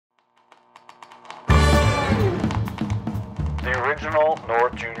original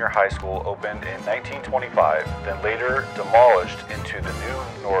North Junior High School opened in 1925, then later demolished into the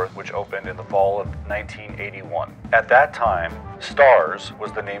new North, which opened in the fall of 1981. At that time, Stars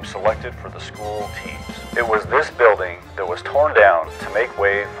was the name selected for the school teams. It was this building that was torn down to make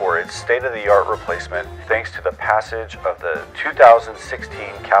way for its state-of-the-art replacement thanks to the passage of the 2016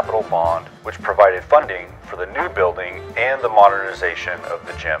 Capital Bond, which provided funding for the new building and the modernization of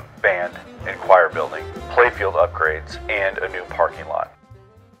the gym, band, and choir building, playfield upgrades, and a new parking lot.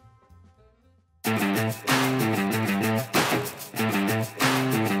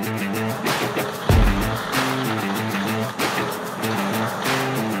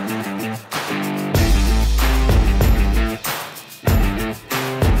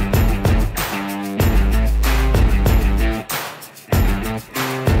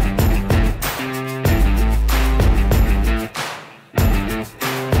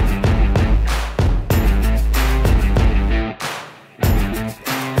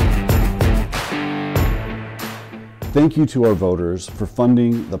 Thank you to our voters for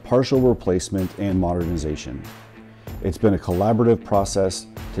funding the partial replacement and modernization. It's been a collaborative process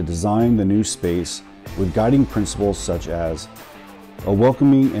to design the new space with guiding principles such as a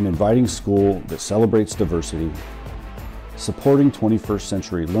welcoming and inviting school that celebrates diversity, supporting 21st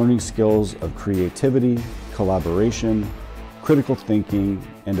century learning skills of creativity, collaboration, critical thinking,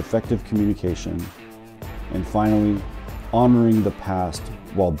 and effective communication, and finally, honoring the past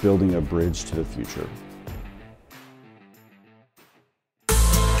while building a bridge to the future.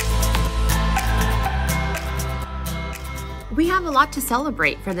 We have a lot to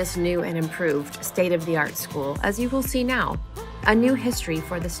celebrate for this new and improved state-of-the-art school, as you will see now, a new history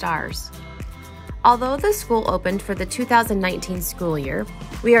for the Stars. Although the school opened for the 2019 school year,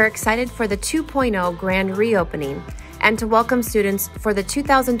 we are excited for the 2.0 grand reopening and to welcome students for the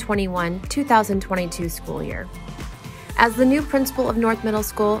 2021-2022 school year. As the new principal of North Middle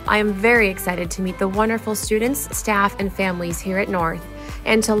School, I am very excited to meet the wonderful students, staff, and families here at North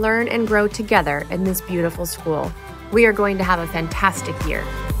and to learn and grow together in this beautiful school. We are going to have a fantastic year.